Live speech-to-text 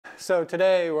So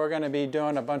today we're going to be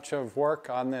doing a bunch of work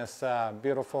on this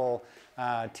beautiful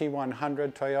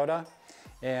T100 Toyota,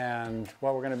 and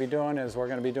what we're going to be doing is we're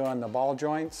going to be doing the ball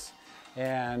joints,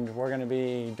 and we're going to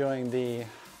be doing the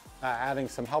adding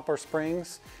some helper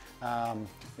springs.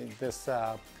 This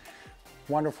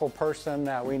wonderful person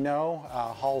that we know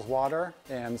hauls water,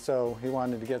 and so he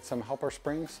wanted to get some helper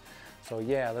springs. So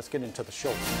yeah, let's get into the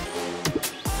show.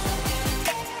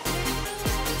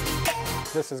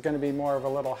 This is going to be more of a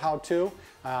little how-to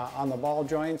on the ball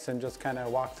joints, and just kind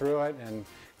of walk through it and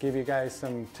give you guys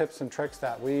some tips and tricks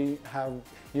that we have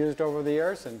used over the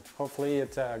years, and hopefully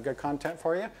it's good content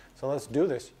for you. So let's do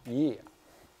this. Yeah.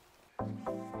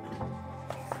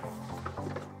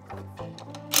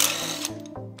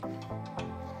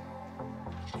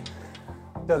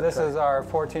 So this is our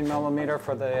 14 millimeter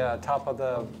for the top of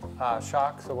the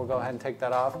shock, so we'll go ahead and take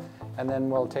that off, and then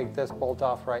we'll take this bolt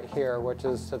off right here, which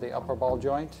is to the upper ball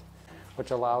joint,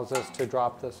 which allows us to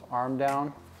drop this arm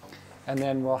down, and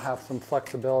then we'll have some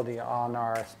flexibility on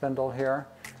our spindle here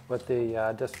with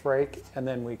the disc brake, and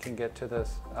then we can get to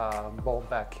this bolt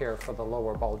back here for the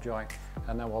lower ball joint,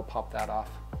 and then we'll pop that off.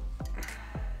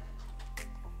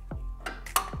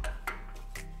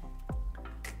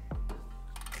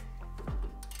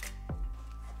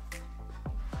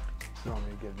 You want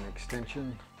me to get an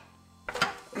extension?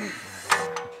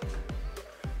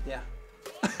 Yeah.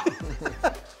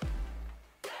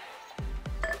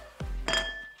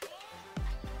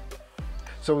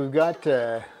 So we've got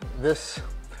this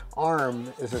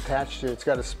arm is attached to, it's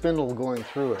got a spindle going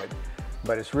through it,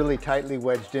 but it's really tightly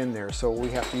wedged in there. So we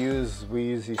use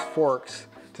these forks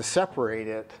to separate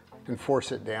it and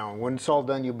force it down. When it's all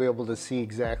done, you'll be able to see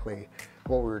exactly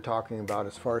what we were talking about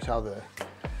as far as how the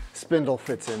spindle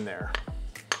fits in there.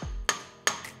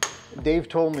 Dave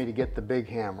told me to get the big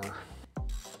hammer.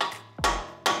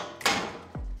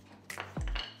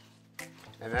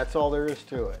 And that's all there is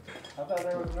to it. I thought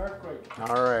there was an earthquake.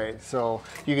 All right, so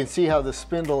you can see how the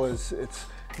spindle is, it's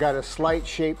got a slight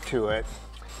shape to it,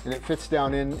 and it fits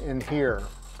down in here.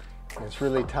 It's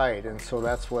really tight, and so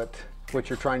that's what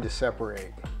you're trying to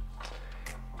separate.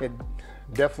 It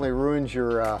definitely ruins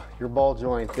your ball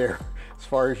joint there as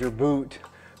far as your boot,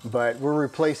 but we're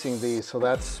replacing these, so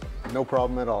that's no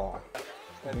problem at all.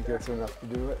 I think that's enough to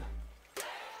do it.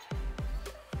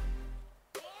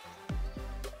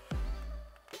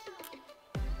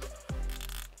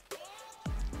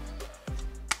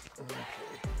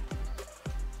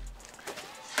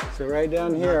 So right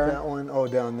down here, not that one. Oh,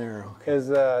 down there. Okay. Is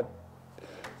a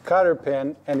cotter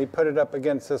pin, and he put it up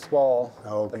against this wall,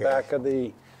 okay. The back of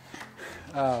the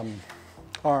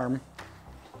arm.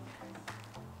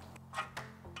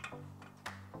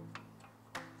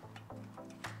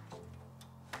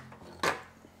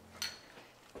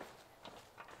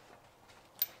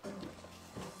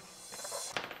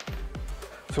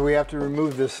 So we have to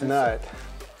remove this nut,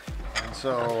 and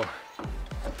so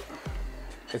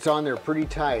it's on there pretty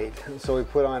tight, and so we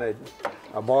put on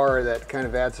a bar that kind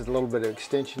of adds a little bit of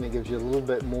extension. It gives you a little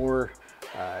bit more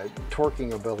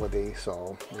torquing ability,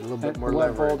 so a little bit more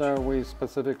leverage. What bolt are we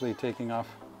specifically taking off?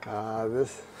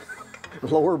 This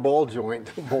lower ball joint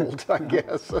bolt, I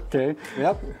guess. Okay,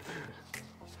 yep.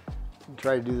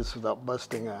 Try to do this without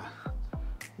busting a,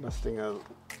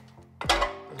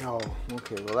 oh,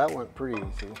 okay, well that went pretty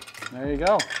easy. There you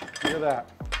go, look at that.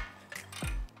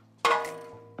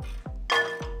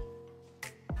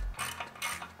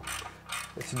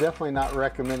 It's definitely not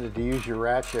recommended to use your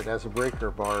ratchet as a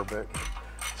breaker bar, but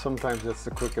sometimes that's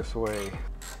the quickest way.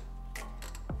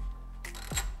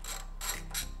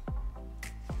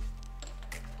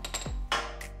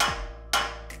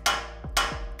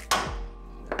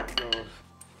 There it goes.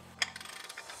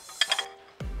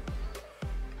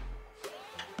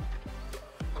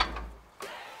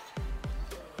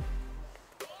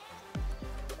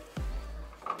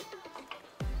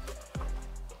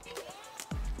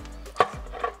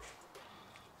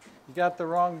 You got the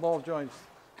wrong ball joints,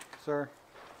 sir.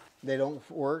 They don't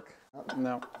work?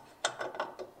 No,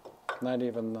 not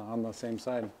even on the same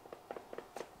side.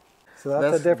 So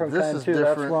that's a different kind too.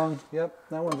 That's wrong. Yep,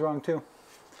 that one's wrong too.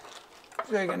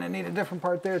 So you're gonna need a different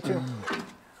part there too.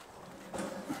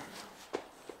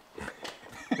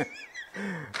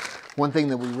 One thing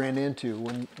that we ran into,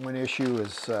 one issue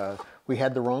is we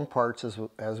had the wrong parts,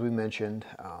 as we mentioned.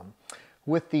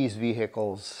 With these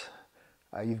vehicles,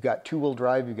 you've got two-wheel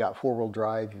drive, you've got four-wheel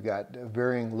drive, you've got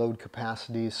varying load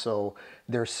capacities, so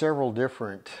there are several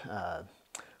different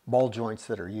ball joints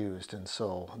that are used, and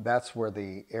so that's where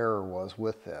the error was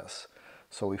with this.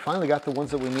 So we finally got the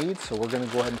ones that we need, so we're going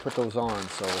to go ahead and put those on.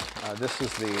 So this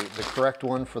is the correct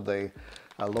one for the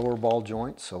lower ball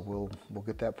joint, so we'll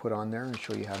get that put on there and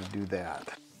show you how to do that.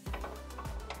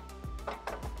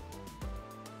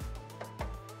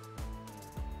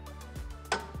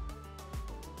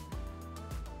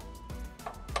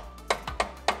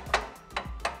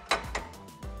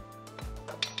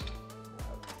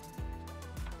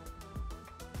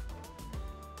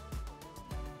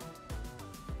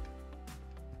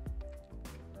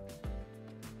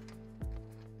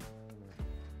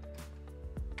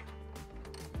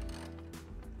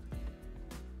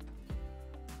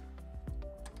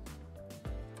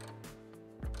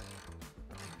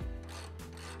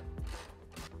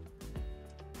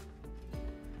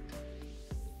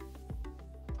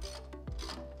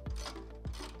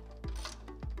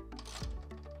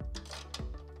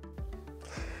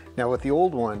 Now with the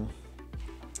old one,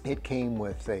 it came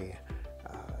with a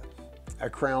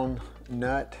crown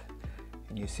nut,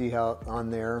 and you see how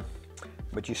on there,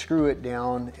 but you screw it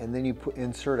down and then you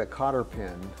insert a cotter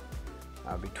pin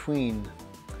between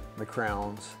the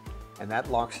crowns, and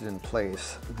that locks it in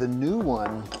place. The new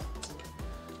one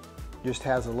just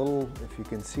has a little, if you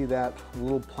can see that,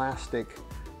 little plastic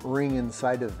ring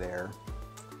inside of there.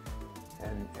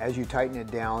 And as you tighten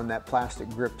it down, that plastic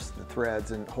grips the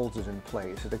threads and holds it in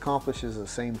place. It accomplishes the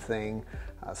same thing.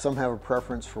 Some have a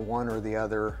preference for one or the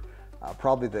other.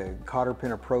 Probably the cotter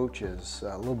pin approach is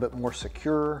a little bit more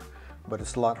secure, but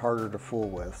it's a lot harder to fool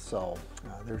with. So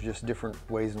there's just different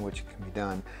ways in which it can be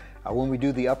done. When we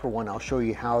do the upper one, I'll show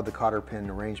you how the cotter pin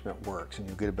arrangement works, and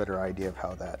you'll get a better idea of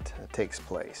how that takes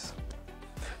place.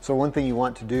 So one thing you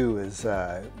want to do is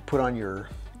put on your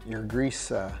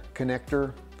grease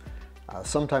connector.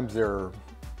 Sometimes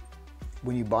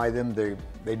when you buy them,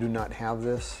 they do not have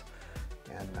this,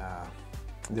 and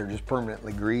they're just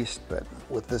permanently greased, but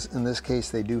with this, in this case,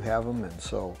 they do have them, and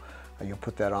so you'll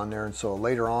put that on there. And so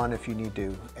later on, if you need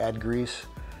to add grease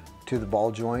to the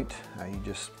ball joint, you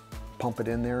just pump it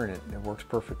in there, and it works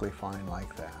perfectly fine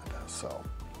like that.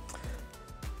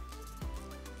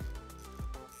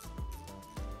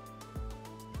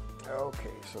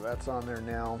 Okay, so that's on there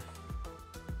now.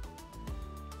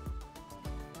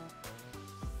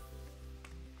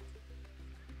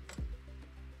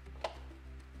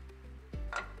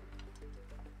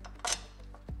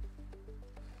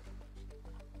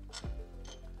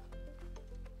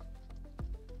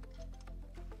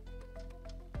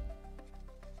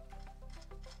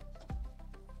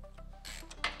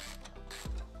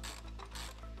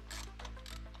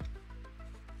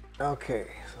 Okay,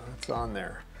 so it's on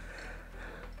there.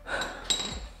 So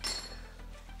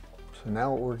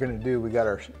now what we're going to do, we got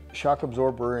our shock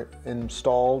absorber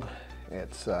installed.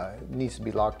 It needs to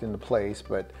be locked into place,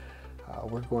 but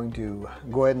we're going to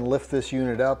go ahead and lift this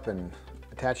unit up and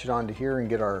attach it onto here and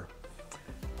get our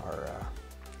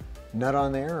nut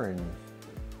on there and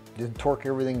just torque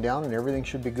everything down, and everything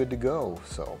should be good to go.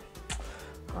 So,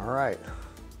 all right,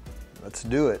 let's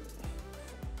do it.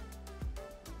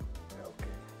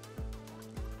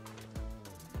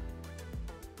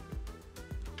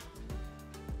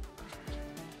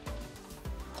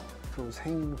 If it was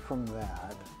hanging from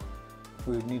that,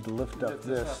 we would need to lift up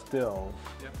this still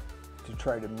to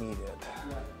try to meet it.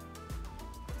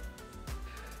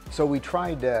 So we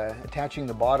tried attaching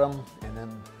the bottom and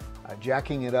then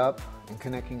jacking it up and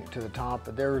connecting it to the top,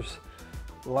 but there's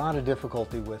a lot of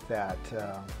difficulty with that.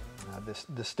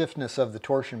 The stiffness of the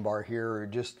torsion bar here,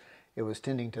 it was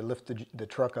tending to lift the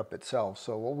truck up itself.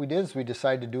 So what we did is we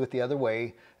decided to do it the other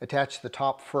way, attach the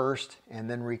top first and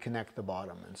then reconnect the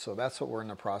bottom. And so that's what we're in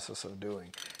the process of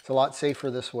doing. It's a lot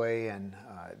safer this way, and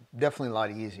definitely a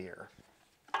lot easier.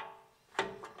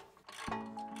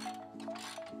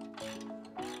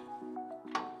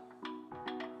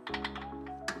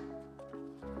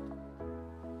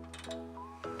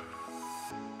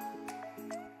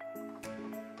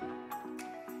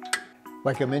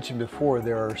 Like I mentioned before,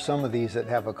 there are some of these that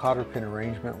have a cotter pin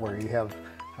arrangement where you have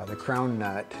the crown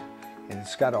nut, and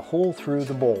it's got a hole through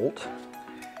the bolt,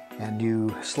 and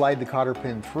you slide the cotter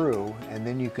pin through, and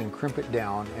then you can crimp it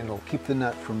down and it'll keep the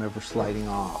nut from ever sliding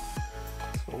off.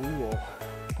 So we'll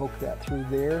poke that through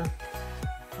there,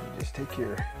 and just take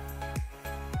it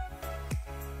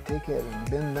and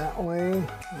bend that way,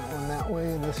 that one that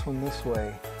way, and this one this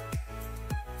way.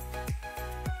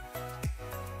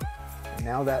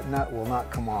 Now that nut will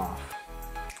not come off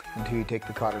until you take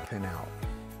the cotter pin out.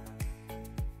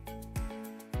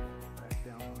 Back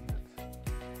down on it.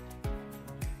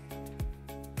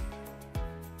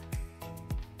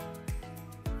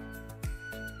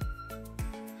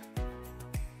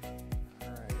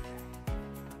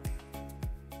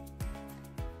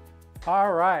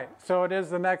 All right, so it is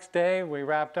the next day. We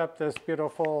wrapped up this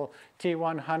beautiful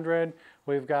T100.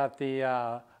 We've got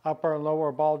the upper and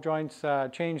lower ball joints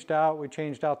changed out. We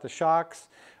changed out the shocks,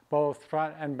 both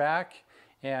front and back.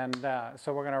 And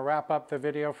so we're going to wrap up the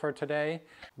video for today.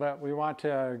 But we want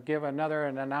to give an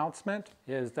announcement,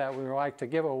 is that we would like to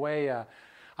give away an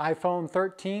iPhone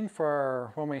 13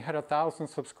 for when we hit 1,000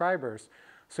 subscribers.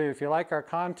 So if you like our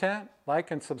content,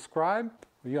 like and subscribe.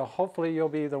 Hopefully you'll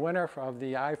be the winner of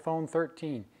the iPhone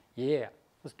 13. Yeah,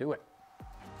 let's do it.